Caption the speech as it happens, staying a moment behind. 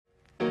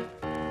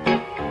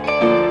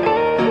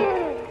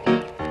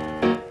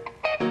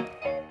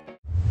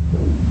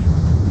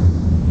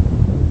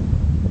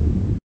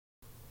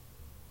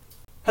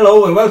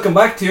Hello and welcome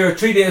back to your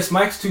 3ds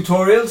Max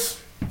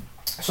tutorials.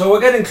 So we're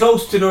getting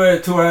close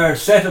to our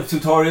set of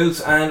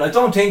tutorials, and I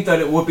don't think that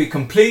it would be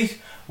complete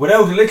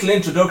without a little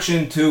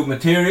introduction to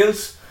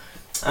materials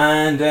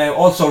and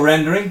also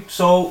rendering.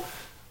 So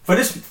for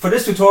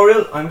this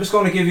tutorial I'm just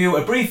going to give you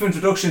a brief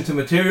introduction to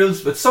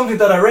materials, but something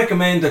that I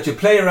recommend that you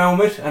play around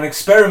with and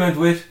experiment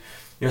with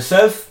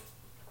yourself.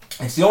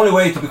 It's the only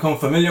way to become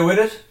familiar with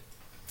it.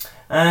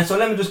 And so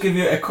let me just give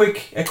you a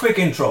quick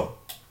intro.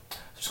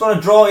 Just going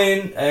to draw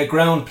in a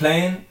ground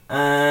plane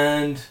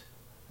and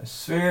a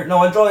sphere. No,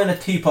 I'll draw in a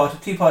teapot. A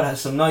teapot has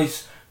some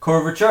nice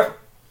curvature,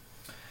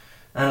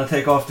 and I'll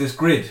take off this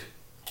grid.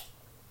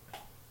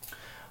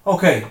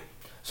 Okay,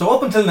 so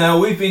up until now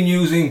we've been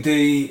using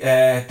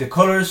the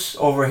colors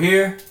over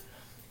here.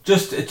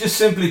 It just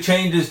simply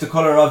changes the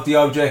color of the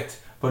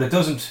object, but it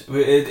doesn't.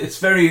 It's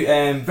very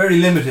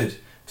limited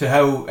to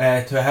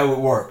how it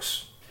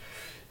works.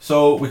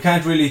 So we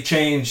can't really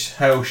change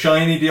how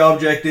shiny the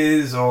object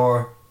is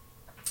or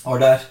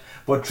that,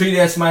 but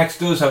 3ds Max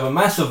does have a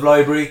massive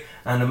library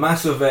and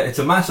it's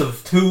a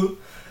massive tool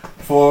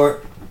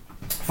for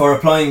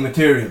applying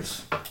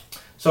materials.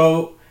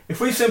 So if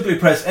we simply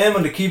press M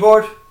on the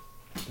keyboard,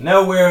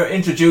 now we're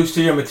introduced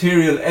to your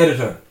material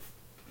editor.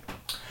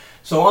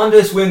 So on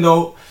this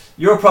window,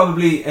 you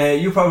probably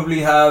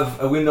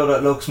have a window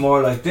that looks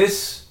more like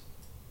this,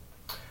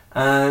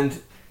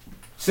 and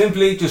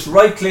simply just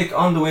right click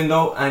on the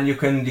window and you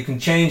can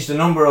change the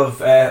number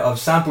of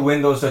sample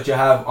windows that you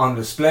have on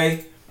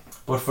display.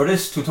 But for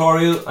this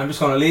tutorial I'm just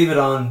going to leave it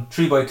on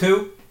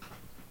 3x2.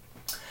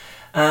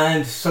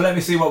 And so let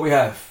me see what we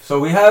have. So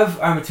we have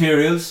our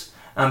materials,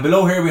 and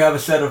below here we have a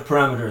set of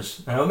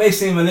parameters. Now it may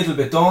seem a little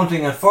bit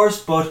daunting at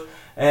first, but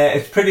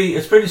it's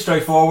pretty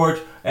straightforward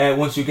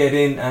once you get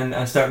in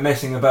and start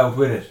messing about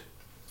with it.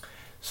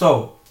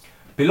 So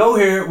below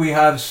here we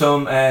have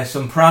some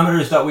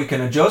parameters that we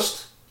can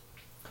adjust.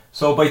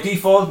 So by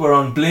default we're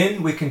on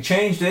blend. We can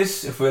change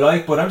this if we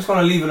like, but I'm just going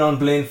to leave it on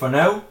blend for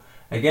now.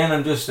 Again,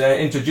 I'm just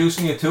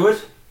introducing you to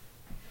it.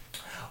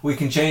 We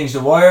can change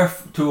the wire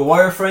to a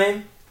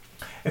wireframe.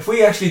 If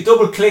we actually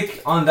double click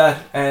on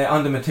that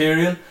on the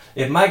material,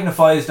 it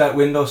magnifies that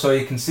window so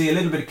you can see a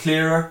little bit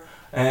clearer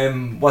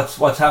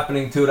what's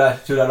happening to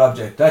that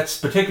object. That's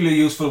particularly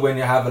useful when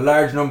you have a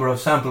large number of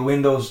sample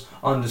windows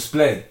on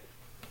display.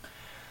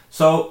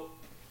 So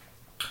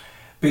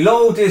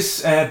below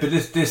this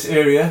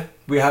area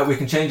we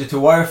can change it to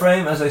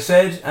wireframe, as I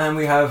said, and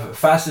we have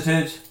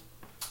faceted,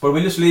 but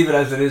we'll just leave it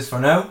as it is for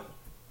now.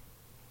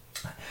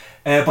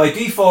 By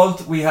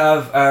default we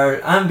have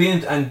our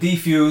ambient and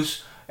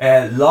diffuse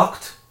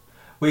locked.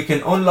 We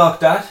can unlock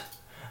that,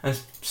 and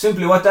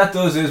simply what that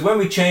does is when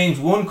we change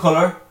one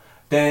color,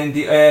 then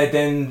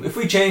if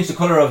we change the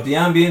color of the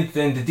ambient,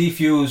 then the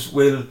diffuse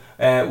will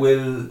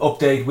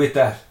update with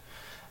that.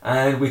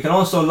 And we can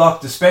also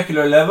lock the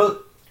specular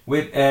level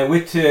with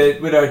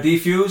our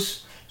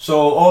diffuse. So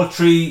all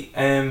three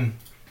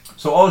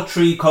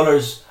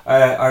colors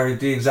are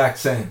the exact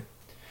same.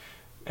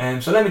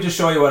 So let me just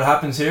show you what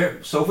happens here.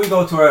 So if we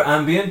go to our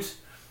ambient,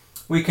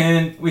 we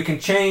can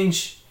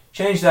change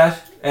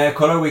that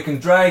color. We can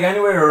drag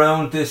anywhere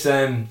around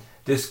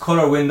this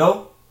color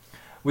window.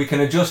 We can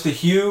adjust the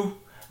hue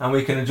and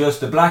we can adjust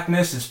the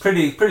blackness. It's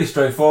pretty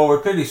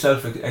straightforward, pretty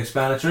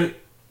self-explanatory.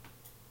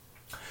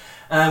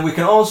 And we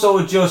can also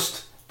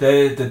adjust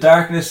the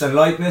darkness and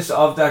lightness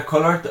of that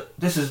color.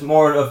 This is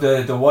more of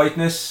the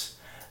whiteness,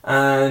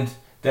 and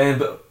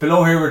then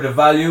below here with the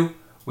value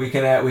we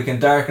can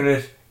darken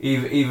it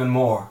even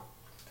more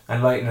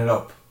and lighten it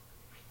up.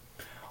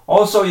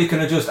 Also, you can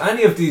adjust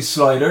any of these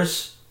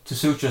sliders to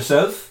suit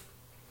yourself,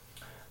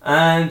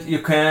 and you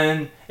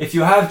can, if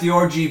you have the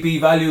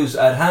RGB values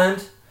at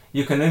hand,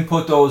 you can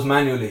input those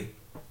manually.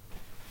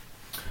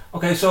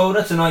 Okay, so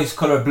that's a nice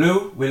color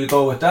blue. We'll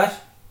go with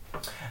that.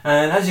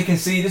 And as you can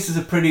see, this is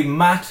a pretty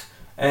matte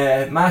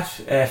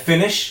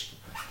finish.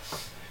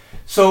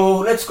 So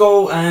let's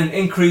go and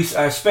increase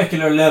our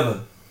specular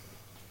level.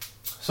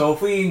 So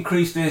if we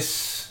increase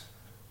this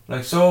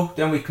like so,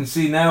 then we can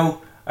see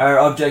now our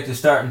object is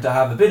starting to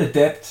have a bit of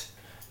depth.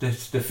 The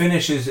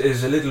finish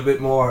is a little bit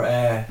more,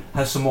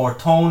 has some more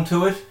tone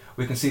to it.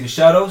 We can see the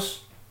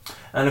shadows.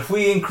 And if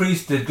we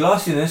increase the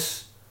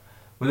glossiness,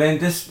 well then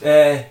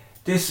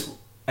this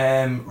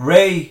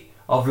ray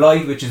of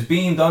light which is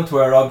beamed onto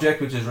our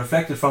object, which is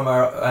reflected from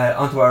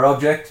onto our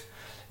object,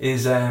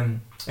 is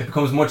it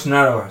becomes much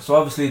narrower. So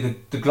obviously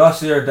the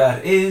glossier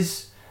that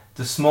is,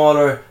 the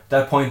smaller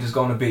that point is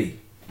going to be.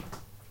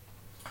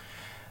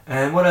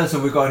 And what else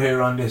have we got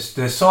here on this?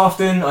 The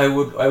soften, I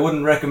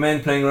wouldn't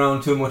recommend playing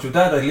around too much with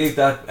that. I'd leave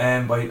that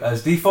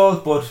as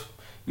default, but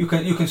you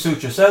can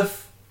suit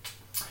yourself.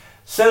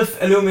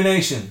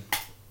 Self-illumination.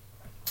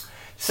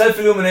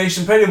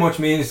 Self-illumination pretty much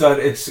means that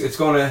it's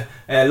going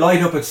to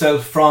light up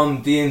itself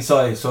from the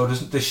inside. So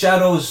the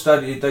shadows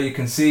that you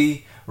can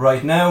see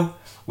right now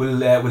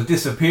will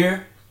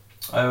disappear.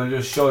 I will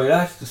just show you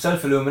that. The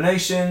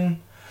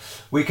self-illumination,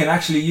 we can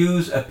actually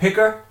use a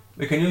picker.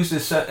 We can use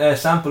this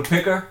sample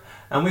picker,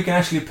 and we can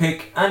actually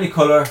pick any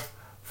color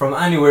from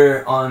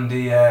anywhere on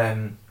the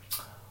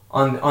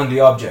on the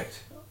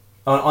object,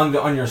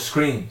 on your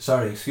screen.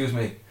 Sorry, excuse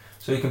me.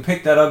 So you can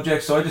pick that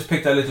object. So I just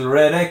picked that little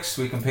red X.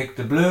 We can pick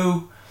the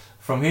blue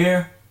from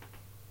here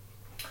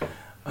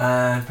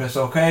and press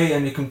OK,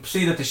 and you can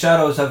see that the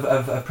shadows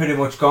have pretty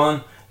much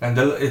gone, and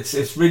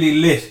it's really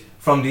lit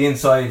from the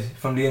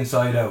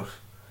inside out.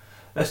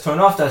 Let's turn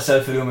off that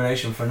self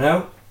illumination for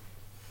now,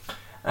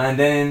 and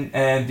then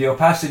the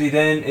opacity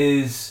then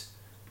is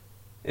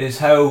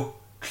how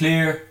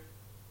clear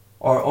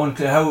or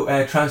unclear,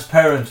 how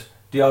transparent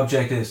the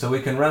object is. So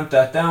we can ramp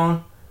that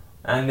down,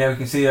 and now we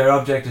can see our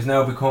object is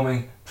now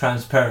becoming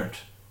transparent.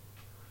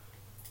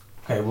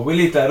 Okay, well, we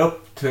leave that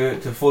up to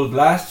full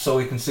blast so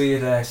we can see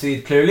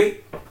it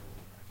clearly.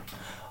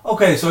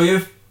 Okay, so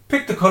you've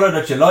picked the color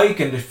that you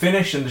like and the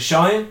finish and the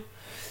shine,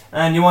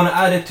 and you want to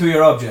add it to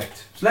your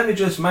object. So let me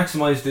just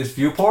maximize this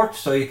viewport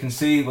so you can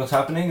see what's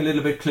happening a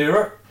little bit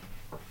clearer.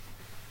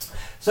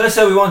 So let's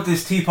say we want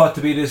this teapot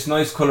to be this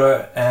nice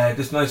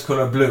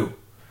color blue.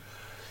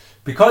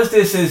 Because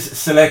this is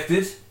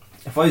selected,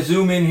 if I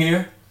zoom in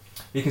here,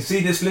 you can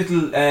see this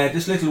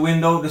little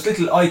window, this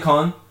little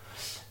icon.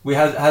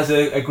 Has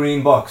a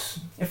green box.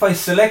 If I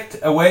select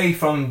away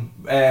from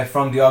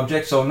the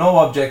object, so no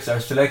objects are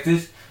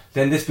selected,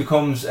 then this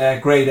becomes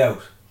grayed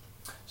out.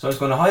 So I'm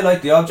going to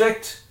highlight the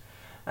object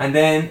and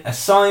then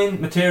assign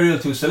material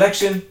to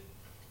selection,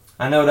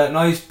 and now that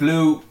nice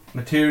blue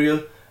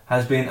material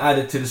has been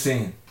added to the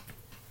scene.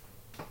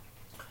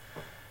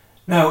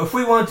 Now if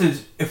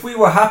we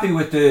were happy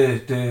with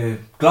the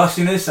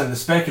glossiness and the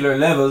specular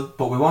level,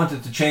 but we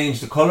wanted to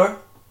change the color,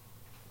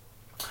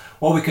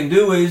 what we can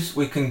do is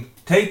we can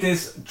take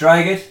this,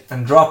 drag it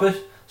and drop it,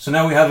 so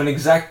now we have an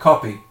exact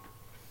copy.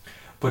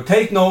 But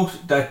take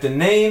note that the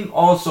name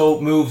also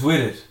moves with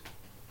it.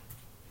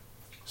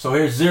 So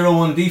here's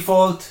 01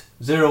 default,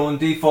 01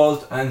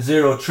 default and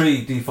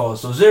 03 default.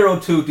 So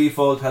 02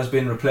 default has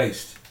been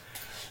replaced.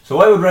 So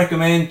I would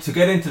recommend to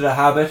get into the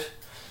habit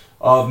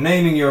of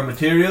naming your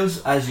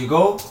materials as you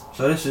go.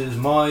 So this is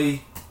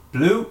my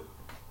blue.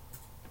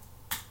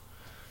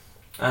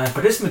 And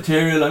for this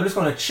material I'm just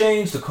going to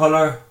change the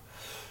color.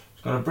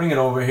 Going to bring it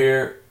over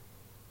here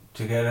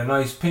to get a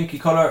nice pinky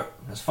color.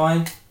 That's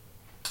fine.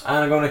 And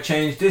I'm going to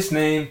change this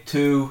name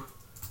to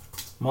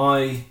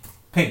my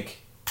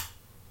pink.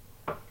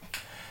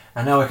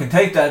 And now I can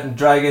take that and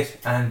drag it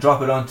and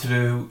drop it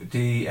onto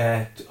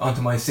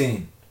onto my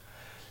scene.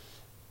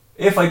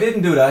 If I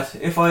didn't do that,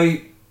 if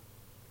I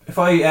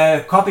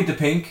copied the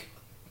pink,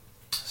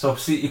 so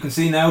see, you can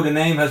see now the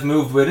name has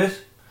moved with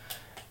it.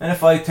 And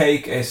if I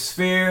take a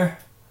sphere,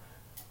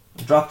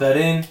 drop that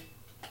in.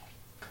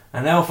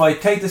 And now if I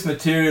take this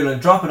material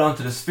and drop it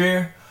onto the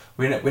sphere,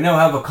 we now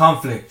have a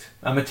conflict.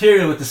 A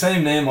material with the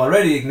same name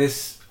already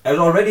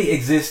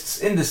exists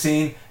in the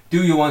scene.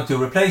 Do you want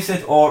to replace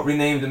it or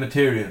rename the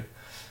material?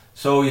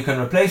 So you can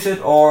replace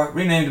it or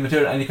rename the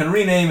material, and you can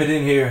rename it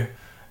in here.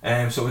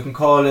 So we can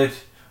call it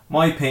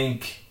My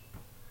Pink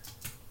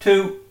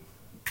 2.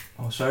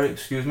 Oh, sorry,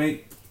 excuse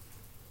me.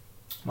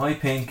 My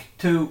Pink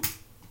 2.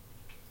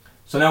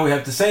 So now we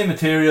have the same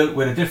material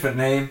with a different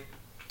name,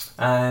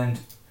 and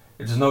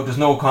there's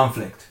no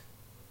conflict.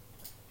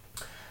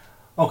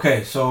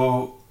 Okay,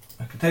 so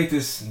I can take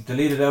this and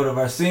delete it out of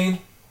our scene.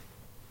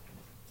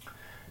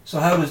 So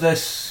how does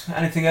this,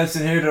 anything else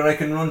in here that I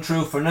can run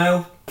through for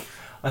now?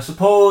 I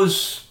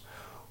suppose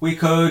you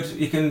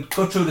can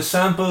go through the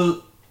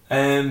sample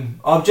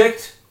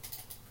object.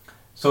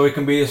 So it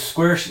can be a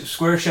square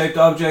shaped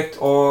object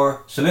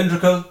or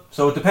cylindrical.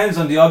 So it depends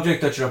on the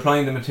object that you're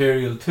applying the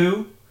material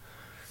to.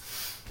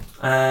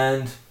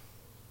 And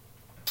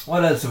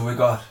what else have we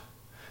got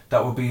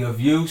that would be of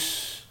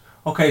use?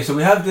 Okay, so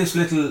we have this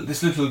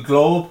little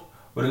globe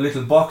with a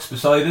little box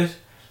beside it,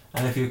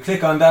 and if you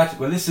click on that,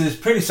 well, this is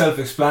pretty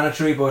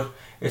self-explanatory, but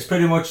it's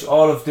pretty much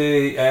all of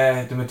the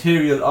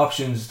material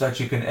options that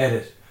you can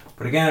edit.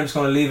 But again, I'm just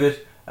going to leave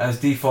it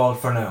as default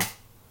for now.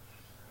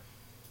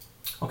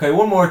 Okay,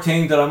 one more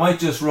thing that I might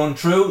just run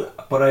through,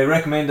 but I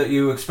recommend that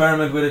you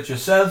experiment with it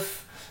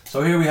yourself.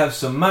 So here we have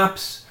some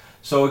maps.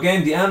 So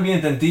again, the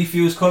ambient and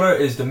diffuse color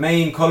is the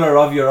main color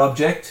of your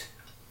object.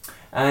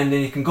 And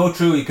then you can go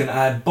through, you can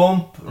add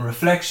bump,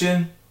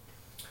 reflection,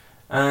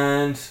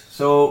 and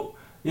so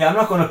yeah, I'm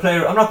not going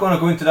to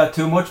go into that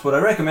too much, but I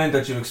recommend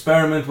that you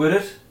experiment with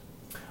it.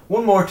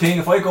 One more thing,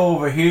 if I go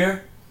over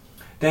here,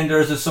 then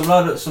there's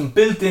some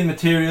built-in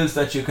materials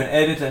that you can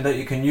edit and that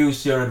you can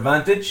use to your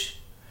advantage.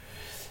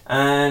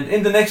 And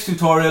in the next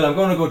tutorial, I'm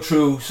going to go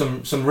through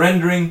some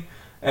rendering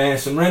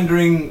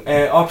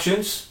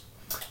options.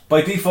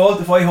 By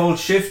default, if I hold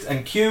Shift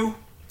and Q,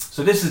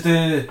 so this is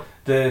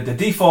the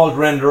default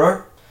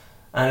renderer,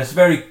 and it's a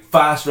very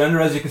fast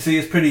render. As you can see,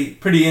 it's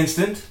pretty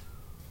instant,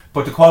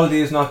 but the quality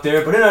is not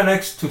there. But in our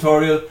next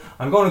tutorial,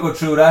 I'm going to go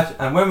through that,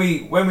 and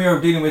when we are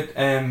dealing with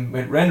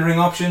rendering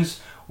options,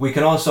 we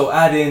can also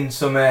add in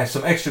some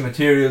extra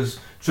materials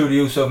through the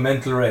use of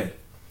mental ray.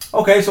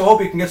 Okay, so I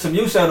hope you can get some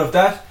use out of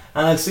that,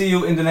 and I'll see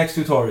you in the next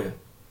tutorial.